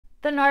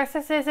The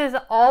narcissist is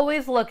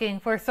always looking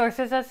for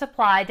sources of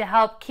supply to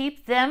help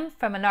keep them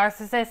from a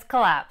narcissist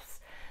collapse.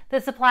 The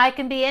supply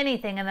can be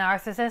anything in the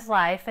narcissist's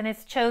life, and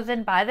it's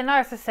chosen by the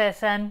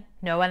narcissist and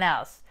no one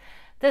else.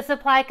 The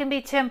supply can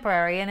be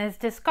temporary and is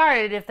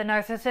discarded if the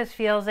narcissist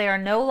feels they are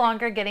no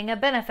longer getting a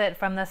benefit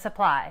from the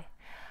supply.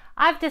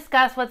 I've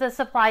discussed what the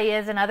supply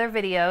is in other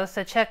videos,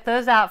 so check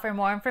those out for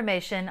more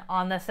information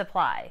on the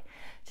supply.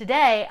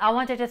 Today, I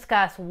want to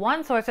discuss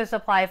one source of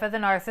supply for the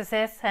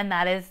narcissist, and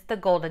that is the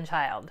golden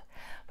child.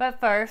 But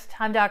first,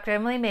 I'm Dr.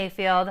 Emily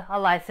Mayfield, a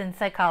licensed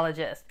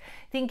psychologist.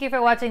 Thank you for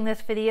watching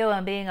this video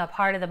and being a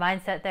part of the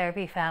Mindset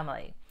Therapy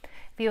family.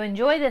 If you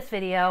enjoy this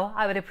video,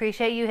 I would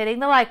appreciate you hitting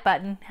the like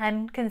button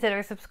and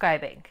consider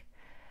subscribing.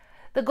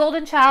 The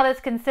golden child is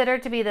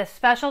considered to be the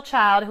special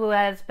child who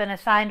has been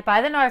assigned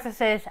by the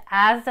narcissist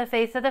as the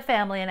face of the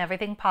family and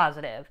everything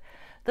positive.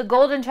 The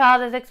golden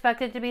child is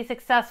expected to be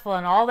successful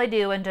in all they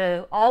do and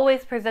to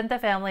always present the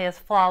family as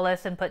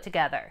flawless and put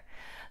together.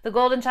 The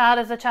golden child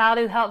is the child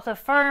who helps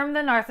affirm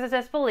the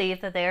narcissist's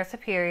belief that they are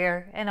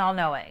superior and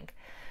all-knowing.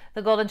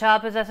 The golden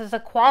child possesses the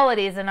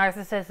qualities the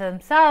narcissist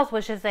themselves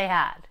wishes they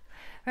had.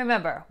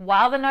 Remember,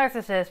 while the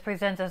narcissist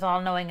presents as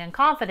all-knowing and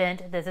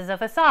confident, this is a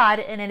facade,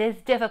 and it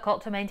is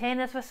difficult to maintain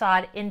this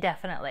facade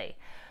indefinitely.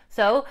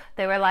 So,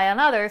 they rely on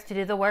others to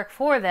do the work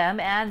for them,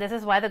 and this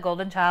is why the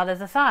golden child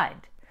is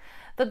assigned.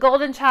 The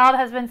golden child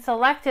has been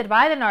selected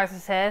by the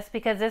narcissist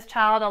because this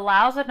child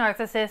allows the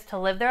narcissist to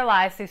live their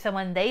lives through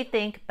someone they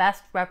think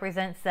best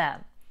represents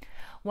them.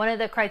 One of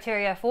the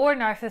criteria for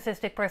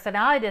narcissistic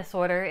personality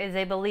disorder is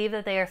they believe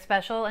that they are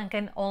special and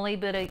can only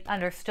be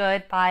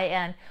understood by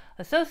and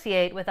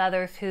associate with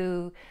others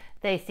who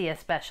they see as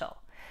special.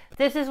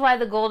 This is why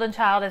the golden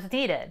child is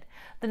needed.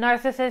 The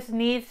narcissist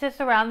needs to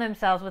surround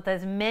themselves with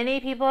as many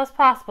people as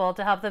possible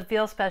to help them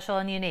feel special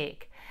and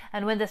unique.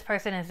 And when this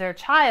person is their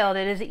child,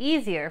 it is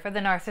easier for the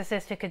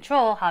narcissist to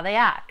control how they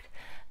act.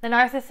 The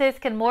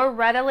narcissist can more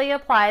readily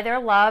apply their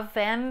love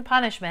and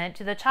punishment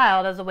to the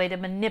child as a way to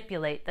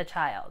manipulate the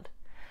child.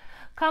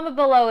 Comment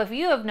below if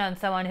you have known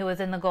someone who was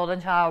in the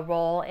golden child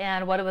role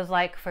and what it was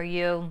like for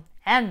you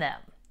and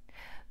them.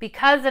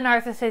 Because the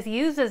narcissist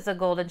uses the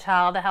golden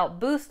child to help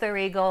boost their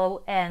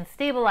ego and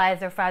stabilize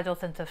their fragile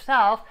sense of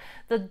self,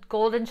 the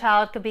golden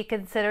child could be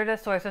considered a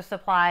source of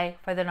supply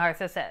for the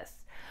narcissist.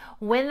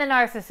 When the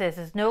narcissist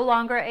is no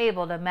longer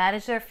able to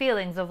manage their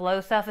feelings of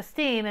low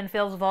self-esteem and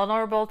feels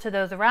vulnerable to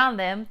those around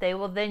them, they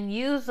will then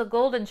use the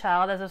golden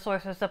child as a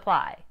source of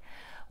supply.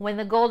 When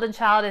the golden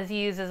child is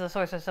used as a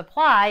source of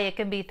supply, it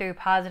can be through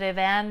positive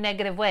and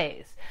negative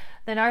ways.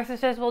 The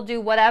narcissist will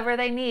do whatever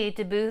they need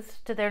to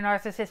boost their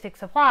narcissistic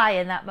supply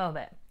in that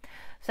moment.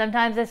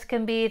 Sometimes this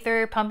can be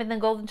through pumping the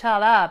golden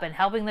child up and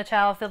helping the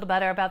child feel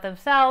better about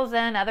themselves,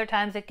 and other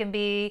times it can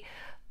be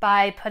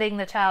by putting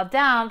the child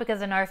down because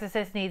the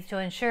narcissist needs to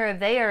ensure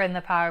they are in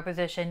the power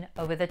position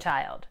over the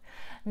child.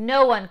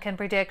 No one can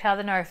predict how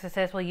the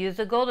narcissist will use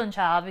the golden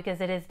child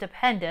because it is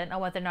dependent on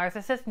what the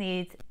narcissist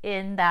needs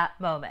in that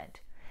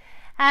moment.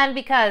 And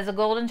because the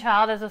golden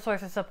child is a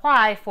source of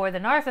supply for the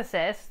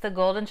narcissist, the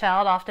golden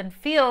child often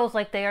feels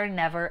like they are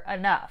never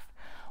enough.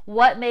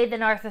 What made the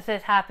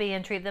narcissist happy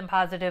and treat them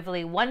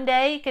positively one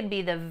day can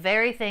be the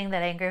very thing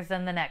that angers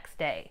them the next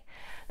day.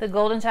 The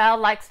golden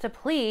child likes to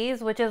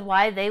please, which is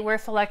why they were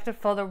selected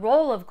for the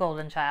role of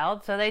golden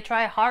child, so they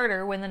try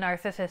harder when the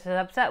narcissist is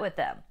upset with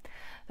them.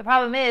 The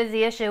problem is,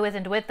 the issue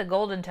isn't with the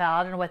golden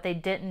child and what they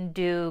didn't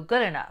do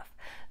good enough.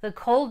 The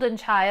golden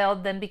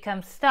child then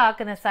becomes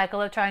stuck in a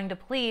cycle of trying to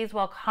please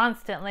while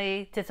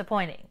constantly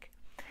disappointing.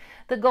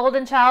 The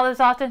golden child is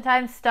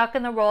oftentimes stuck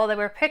in the role they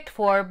were picked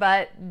for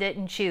but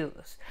didn't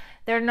choose.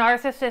 Their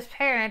narcissist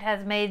parent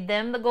has made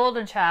them the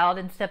golden child,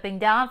 and stepping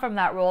down from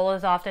that role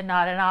is often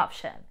not an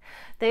option.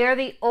 They are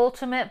the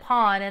ultimate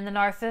pawn in the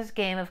narcissist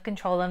game of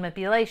control and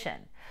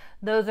manipulation.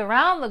 Those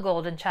around the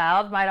golden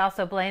child might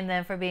also blame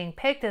them for being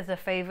picked as a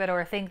favorite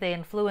or think they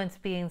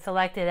influenced being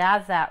selected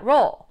as that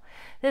role.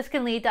 This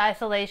can lead to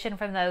isolation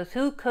from those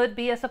who could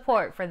be a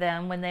support for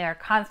them when they are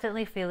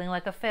constantly feeling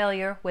like a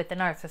failure with the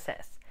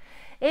narcissist.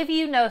 If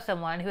you know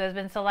someone who has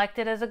been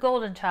selected as a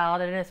golden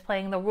child and is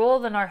playing the role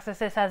the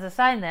narcissist has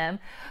assigned them,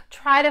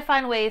 try to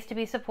find ways to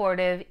be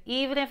supportive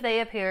even if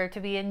they appear to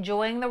be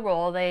enjoying the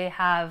role they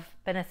have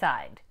been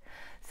assigned.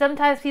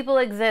 Sometimes people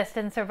exist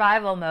in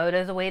survival mode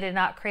as a way to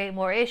not create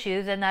more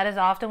issues, and that is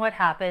often what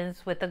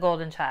happens with the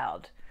golden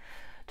child.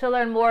 To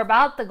learn more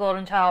about the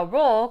golden child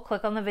role,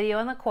 click on the video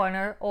in the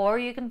corner, or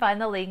you can find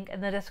the link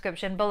in the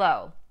description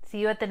below. See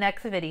you at the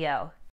next video.